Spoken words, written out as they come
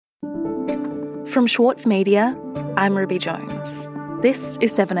From Schwartz Media, I'm Ruby Jones. This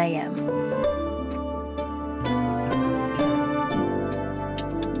is 7am.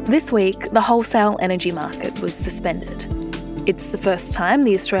 This week, the wholesale energy market was suspended. It's the first time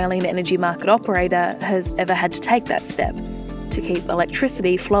the Australian energy market operator has ever had to take that step to keep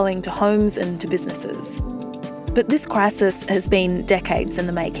electricity flowing to homes and to businesses. But this crisis has been decades in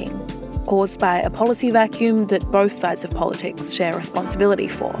the making, caused by a policy vacuum that both sides of politics share responsibility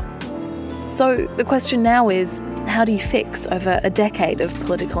for. So the question now is, how do you fix over a decade of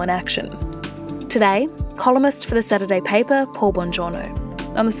political inaction? Today, columnist for the Saturday paper, Paul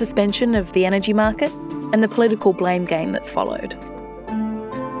Bongiorno, on the suspension of the energy market and the political blame game that's followed.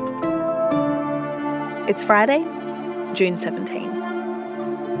 It's Friday, June 17.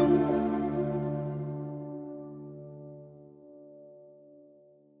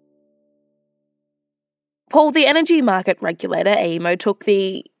 Paul, the energy market regulator, AEMO, took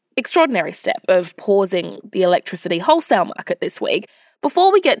the extraordinary step of pausing the electricity wholesale market this week. Before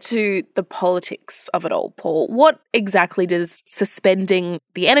we get to the politics of it all, Paul, what exactly does suspending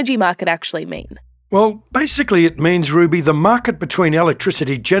the energy market actually mean? Well, basically it means, Ruby, the market between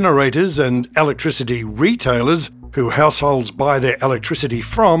electricity generators and electricity retailers, who households buy their electricity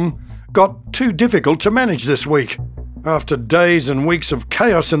from, got too difficult to manage this week. After days and weeks of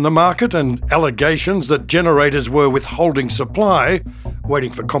chaos in the market and allegations that generators were withholding supply,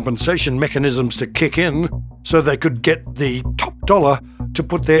 waiting for compensation mechanisms to kick in so they could get the top dollar to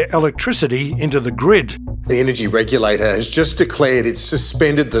put their electricity into the grid. The energy regulator has just declared it's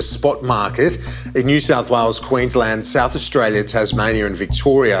suspended the spot market in New South Wales, Queensland, South Australia, Tasmania and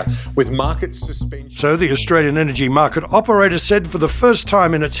Victoria, with market suspension. So the Australian energy market operator said for the first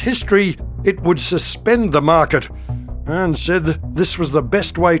time in its history it would suspend the market, and said this was the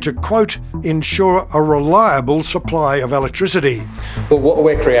best way to, quote, ensure a reliable supply of electricity. Well, what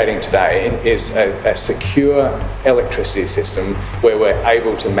we're creating today is a secure electricity system where we're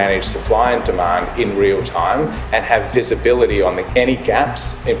able to manage supply and demand in real time and have visibility on any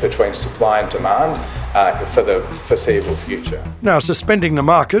gaps in between supply and demand for the foreseeable future. Now, suspending the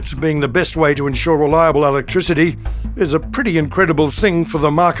market being the best way to ensure reliable electricity is a pretty incredible thing for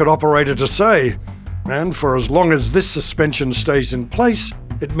the market operator to say. And for as long as this suspension stays in place,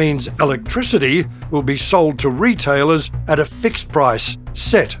 it means electricity will be sold to retailers at a fixed price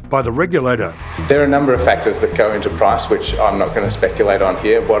set by the regulator. There are a number of factors that go into price, which I'm not going to speculate on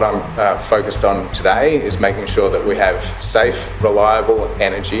here. What I'm focused on today is making sure that we have safe, reliable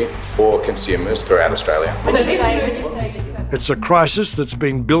energy for consumers throughout Australia. It's a crisis that's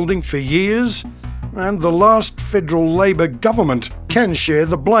been building for years, and the last federal Labor government can share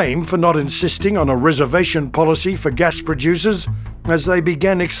the blame for not insisting on a reservation policy for gas producers as they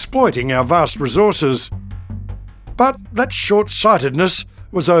began exploiting our vast resources. But that short-sightedness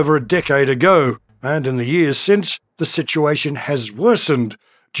was over a decade ago, and in the years since, the situation has worsened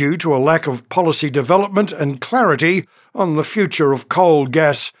due to a lack of policy development and clarity on the future of coal,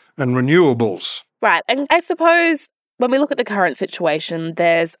 gas and renewables. Right, and I suppose when we look at the current situation,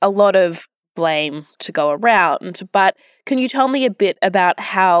 there's a lot of blame to go around, but can you tell me a bit about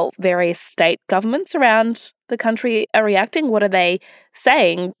how various state governments around the country are reacting? What are they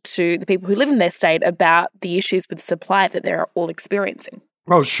saying to the people who live in their state about the issues with supply that they're all experiencing?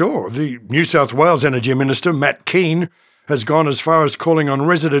 Oh, sure. The New South Wales Energy Minister, Matt Keane, has gone as far as calling on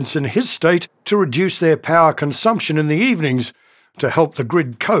residents in his state to reduce their power consumption in the evenings to help the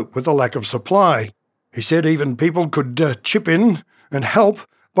grid cope with the lack of supply. He said even people could chip in and help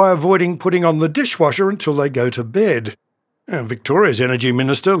by avoiding putting on the dishwasher until they go to bed. And Victoria's Energy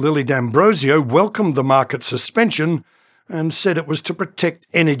Minister, Lily D'Ambrosio, welcomed the market suspension and said it was to protect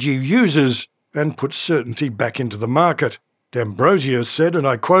energy users and put certainty back into the market. D'Ambrosio said, and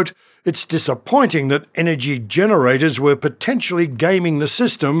I quote, "It's disappointing that energy generators were potentially gaming the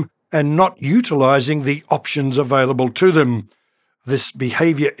system and not utilising the options available to them. This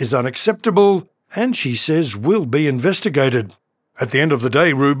behaviour is unacceptable and, she says, will be investigated." At the end of the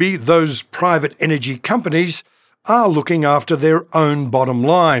day, Ruby, those private energy companies are looking after their own bottom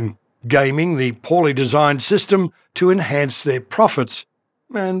line, gaming the poorly designed system to enhance their profits.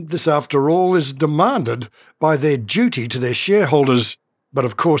 And this, after all, is demanded by their duty to their shareholders. But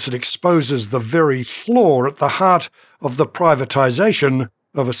of course it exposes the very flaw at the heart of the privatisation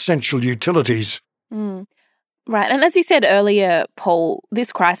of essential utilities. Right, and as you said earlier, Paul,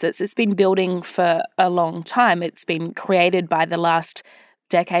 this crisis has been building for a long time. It's been created by the last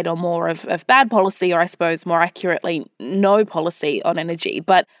decade or more of bad policy, or I suppose more accurately, no policy on energy.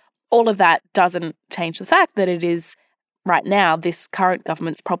 But all of that doesn't change the fact that it is, right now, this current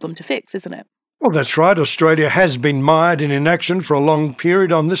government's problem to fix, isn't it? Well, that's right. Australia has been mired in inaction for a long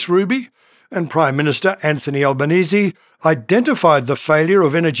period on this, Ruby, and Prime Minister Anthony Albanese identified the failure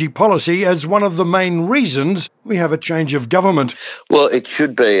of energy policy as one of the main reasons we have a change of government. Well, it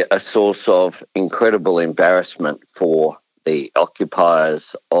should be a source of incredible embarrassment for the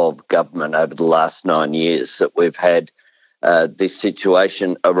occupiers of government over the last 9 years that we've had this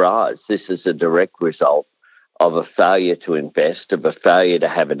situation arise. This is a direct result of a failure to invest, of a failure to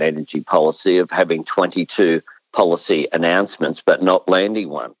have an energy policy, of having 22 policy announcements but not landing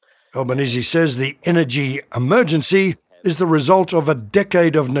one. Albanese says the energy emergency is the result of a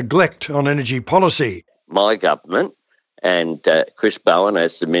decade of neglect on energy policy. My government and Chris Bowen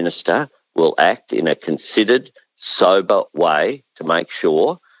as the Minister will act in a considered, sober way to make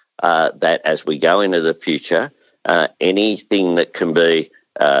sure that as we go into the future, anything that can be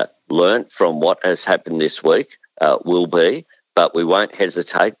learnt from what has happened this week will be, but we won't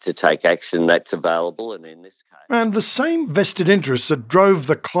hesitate to take action that's available. And in this case, And the same vested interests that drove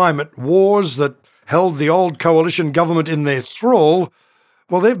the climate wars that held the old coalition government in their thrall,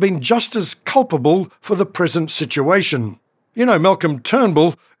 well, they've been just as culpable for the present situation. You know, Malcolm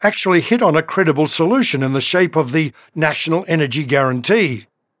Turnbull actually hit on a credible solution in the shape of the National Energy Guarantee.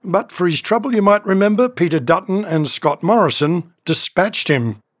 But for his trouble, you might remember, Peter Dutton and Scott Morrison dispatched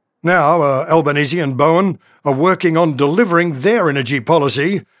him. Now, Albanese and Bowen are working on delivering their energy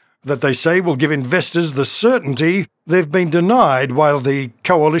policy that they say will give investors the certainty they've been denied while the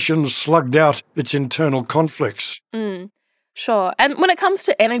coalition slugged out its internal conflicts. Sure. And when it comes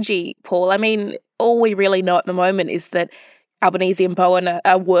to energy, Paul, I mean, all we really know at the moment is that Albanese and Bowen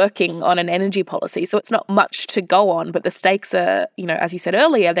are working on an energy policy, so it's not much to go on, but the stakes are, as you said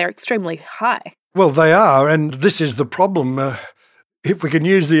earlier, they're extremely high. Well, they are, and this is the problem. If we can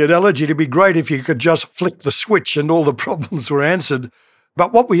use the analogy, it'd be great if you could just flick the switch and all the problems were answered.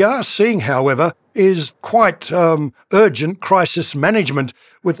 But what we are seeing, however, is quite urgent crisis management,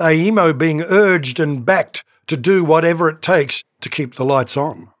 with AEMO being urged and backed to do whatever it takes to keep the lights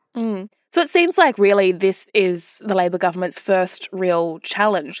on. So it seems like really this is the Labor government's first real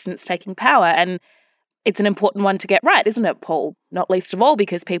challenge since taking power, and it's an important one to get right, isn't it, Paul? Not least of all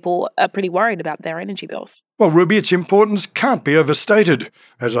because people are pretty worried about their energy bills. Well, Ruby, its importance can't be overstated.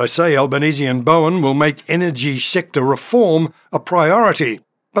 As I say, Albanese and Bowen will make energy sector reform a priority.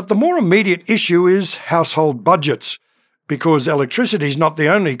 But the more immediate issue is household budgets, because electricity is not the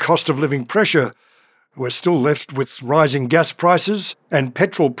only cost of living pressure. We're still left with rising gas prices, and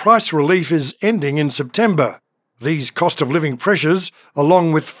petrol price relief is ending in September. These cost of living pressures,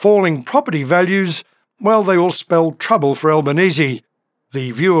 along with falling property values, well, they all spell trouble for Albanese.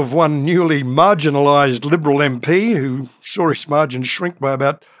 The view of one newly marginalised Liberal MP, who saw his margin shrink by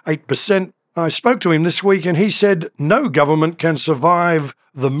about 8%, I spoke to him this week and he said no government can survive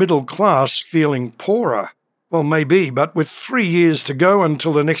the middle class feeling poorer. Well, maybe, but with 3 years to go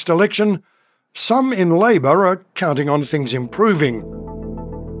until the next election, some in Labor are counting on things improving.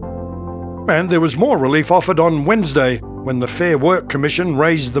 And there was more relief offered on Wednesday when the Fair Work Commission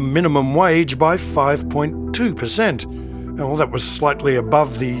raised the minimum wage by 5.2%. Well, that was slightly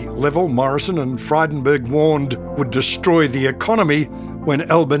above the level Morrison and Frydenberg warned would destroy the economy when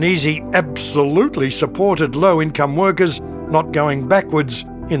Albanese absolutely supported low-income workers not going backwards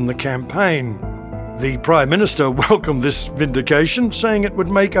in the campaign. The Prime Minister welcomed this vindication, saying it would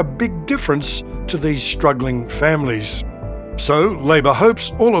make a big difference to these struggling families. So Labor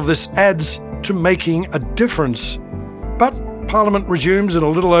hopes all of this adds to making a difference. But Parliament resumes in a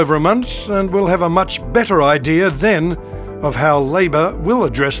little over a month, and we'll have a much better idea then of how Labor will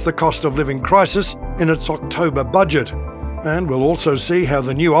address the cost of living crisis in its October budget. And we'll also see how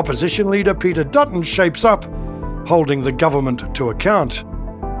the new opposition leader Peter Dutton shapes up, holding the government to account.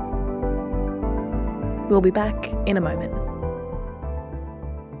 We'll be back in a moment.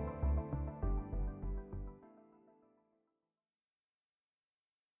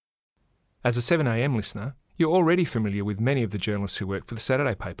 As a 7am listener, you're already familiar with many of the journalists who work for the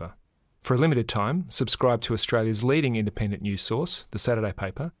Saturday paper. For a limited time, subscribe to Australia's leading independent news source, the Saturday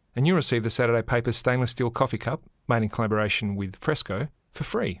paper, and you'll receive the Saturday paper's stainless steel coffee cup, made in collaboration with Fresco, for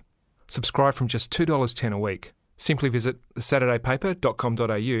free. Subscribe from just $2.10 a week. Simply visit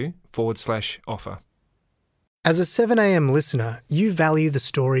thesaturdaypaper.com.au/offer. As a 7am listener, you value the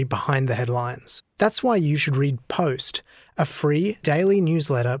story behind the headlines. That's why you should read Post, a free daily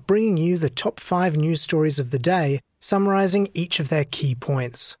newsletter bringing you the top 5 news stories of the day, summarising each of their key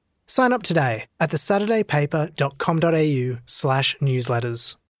points. Sign up today at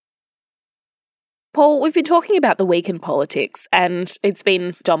thesaturdaypaper.com.au/newsletters. Paul, we've been talking about the week in politics and it's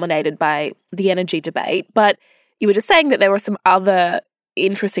been dominated by the energy debate, but you were just saying that there were some other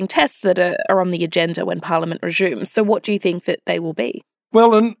interesting tests that are on the agenda when Parliament resumes. So what do you think that they will be?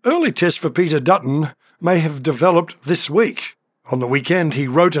 Well, an early test for Peter Dutton may have developed this week. On the weekend, he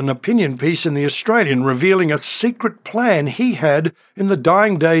wrote an opinion piece in The Australian revealing a secret plan he had in the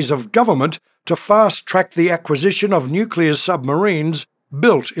dying days of government to fast-track the acquisition of nuclear submarines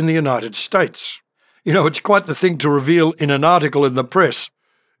built in the United States. You know, it's quite the thing to reveal in an article in the press.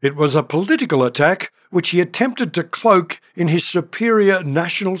 It was a political attack which he attempted to cloak in his superior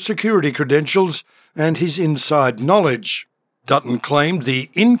national security credentials and his inside knowledge. Dutton claimed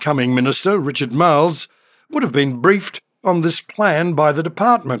the incoming minister, Richard Marles, would have been briefed on this plan by the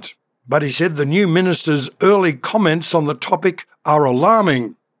department. But he said the new minister's early comments on the topic are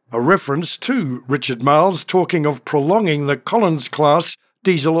alarming, a reference to Richard Marles talking of prolonging the Collins-class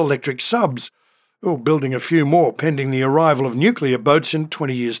diesel-electric subs, or building a few more pending the arrival of nuclear boats in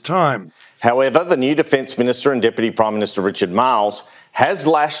 20 years' time. However, the new Defence Minister and Deputy Prime Minister Richard Marles has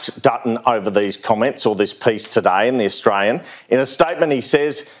lashed Dutton over these comments or this piece today in The Australian. In a statement, he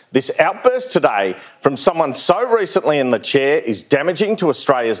says, "This outburst today from someone so recently in the chair is damaging to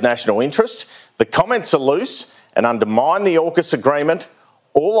Australia's national interest. The comments are loose and undermine the AUKUS agreement.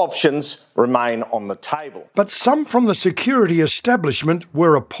 All options remain on the table." But some from the security establishment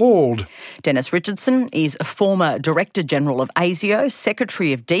were appalled. Dennis Richardson is a former Director General of ASIO,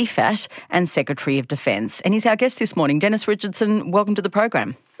 Secretary of DFAT and Secretary of Defence. And he's our guest this morning. Dennis Richardson, welcome to the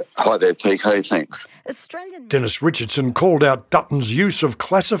program. Hi there, PK, thanks. Dennis Richardson called out Dutton's use of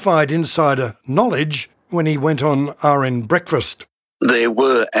classified insider knowledge when he went on RN Breakfast. There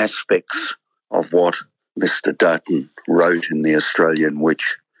were aspects of what Mr Dutton wrote in The Australian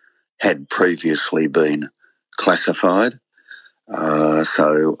which had previously been classified.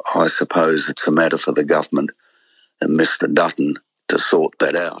 So I suppose it's a matter for the government and Mr Dutton to sort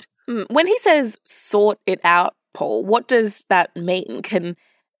that out. When he says sort it out, Paul, what does that mean? Can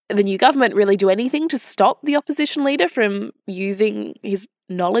the new government really do anything to stop the opposition leader from using his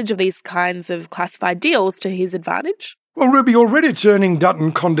knowledge of these kinds of classified deals to his advantage? Well, Ruby, already it's earning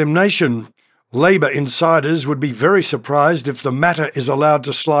Dutton condemnation. Labor insiders would be very surprised if the matter is allowed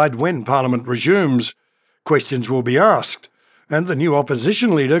to slide when Parliament resumes. Questions will be asked, and the new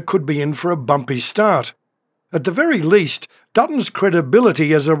opposition leader could be in for a bumpy start. At the very least, Dutton's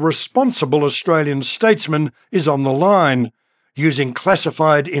credibility as a responsible Australian statesman is on the line. Using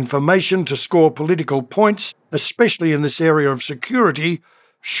classified information to score political points, especially in this area of security,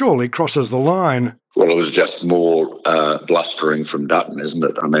 surely crosses the line. Well, it was just more blustering from Dutton, isn't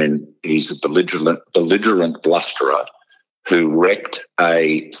it? I mean, he's a belligerent blusterer who wrecked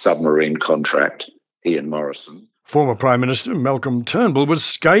a submarine contract, he and Morrison. Former Prime Minister Malcolm Turnbull was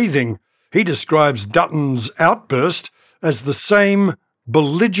scathing. He describes Dutton's outburst as the same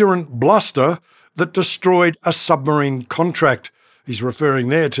belligerent bluster that destroyed a submarine contract. He's referring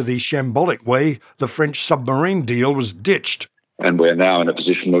there to the shambolic way the French submarine deal was ditched. And we're now in a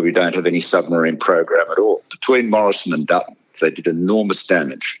position where we don't have any submarine program at all. Between Morrison and Dutton, they did enormous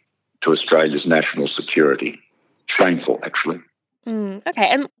damage to Australia's national security. Shameful, actually. Okay,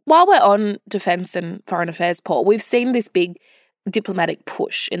 and while we're on defence and foreign affairs, Paul, we've seen this big diplomatic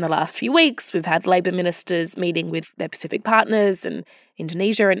push in the last few weeks. We've had Labor ministers meeting with their Pacific partners and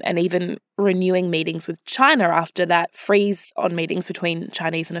Indonesia and even renewing meetings with China after that freeze on meetings between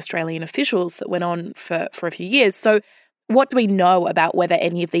Chinese and Australian officials that went on for a few years. So what do we know about whether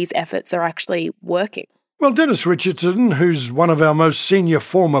any of these efforts are actually working? Well, Dennis Richardson, who's one of our most senior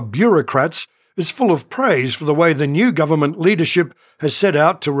former bureaucrats, is full of praise for the way the new government leadership has set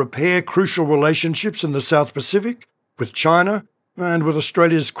out to repair crucial relationships in the South Pacific with China and with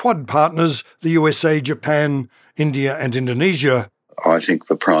Australia's Quad partners, the USA, Japan, India and Indonesia. I think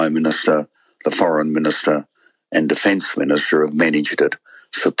the Prime Minister, the Foreign Minister and Defence Minister have managed it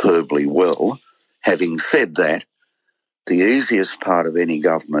superbly well. Having said that, the easiest part of any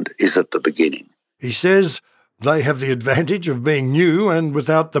government is at the beginning. He says they have the advantage of being new and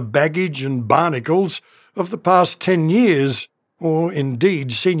without the baggage and barnacles of the past 10 years, or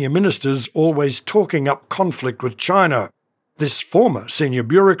indeed senior ministers always talking up conflict with China. This former senior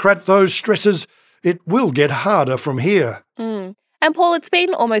bureaucrat, though, stresses it will get harder from here. And Paul, it's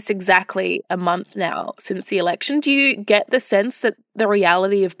been almost exactly a month now since the election. Do you get the sense that the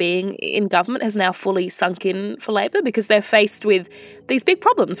reality of being in government has now fully sunk in for Labor because they're faced with these big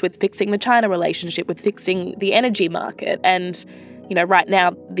problems with fixing the China relationship, with fixing the energy market? And, you know, right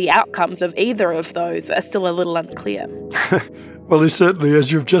now the outcomes of either of those are still a little unclear. Well, there's certainly,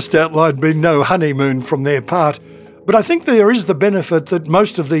 as you've just outlined, been no honeymoon from their part. But I think there is the benefit that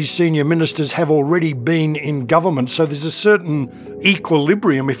most of these senior ministers have already been in government, so there's a certain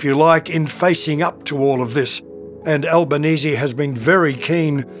equilibrium, if you like, in facing up to all of this. And Albanese has been very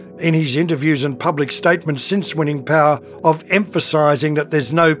keen in his interviews and public statements since winning power of emphasising that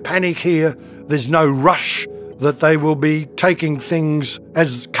there's no panic here, there's no rush, that they will be taking things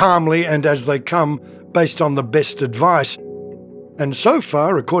as calmly and as they come based on the best advice. And so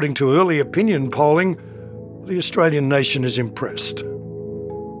far, according to early opinion polling, the Australian nation is impressed.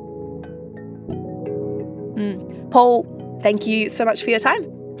 Paul, thank you so much for your time.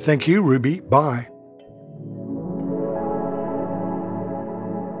 Thank you, Ruby. Bye.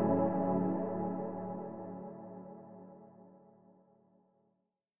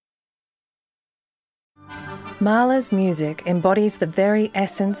 Mahler's music embodies the very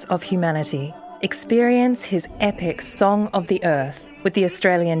essence of humanity. Experience his epic Song of the Earth with the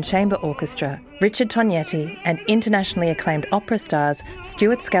Australian Chamber Orchestra, Richard Tognetti, and internationally acclaimed opera stars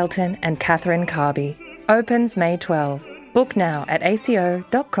Stuart Skelton and Catherine Carby. Opens May 12. Book now at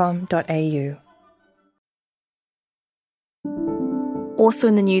aco.com.au. Also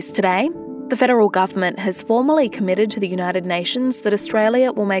in the news today, the federal government has formally committed to the United Nations that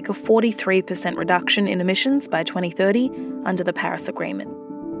Australia will make a 43% reduction in emissions by 2030 under the Paris Agreement.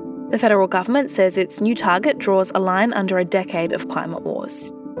 The federal government says its new target draws a line under a decade of climate wars.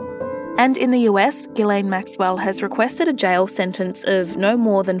 And in the US, Ghislaine Maxwell has requested a jail sentence of no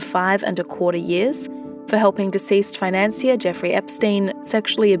more than 5.25 years for helping deceased financier Jeffrey Epstein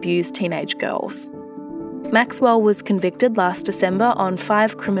sexually abuse teenage girls. Maxwell was convicted last December on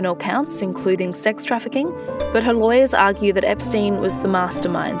 5 criminal counts, including sex trafficking, but her lawyers argue that Epstein was the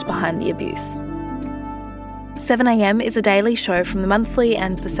mastermind behind the abuse. 7am is a daily show from The Monthly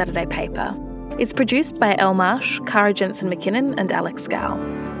and The Saturday Paper. It's produced by Elle Marsh, Cara Jensen-McKinnon and Alex Gow.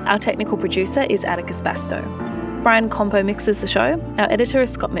 Our technical producer is Atticus Basto. Brian Compo mixes the show. Our editor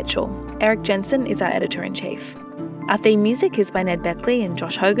is Scott Mitchell. Eric Jensen is our editor-in-chief. Our theme music is by Ned Beckley and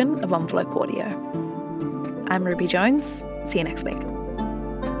Josh Hogan of Envelope Audio. I'm Ruby Jones. See you next week.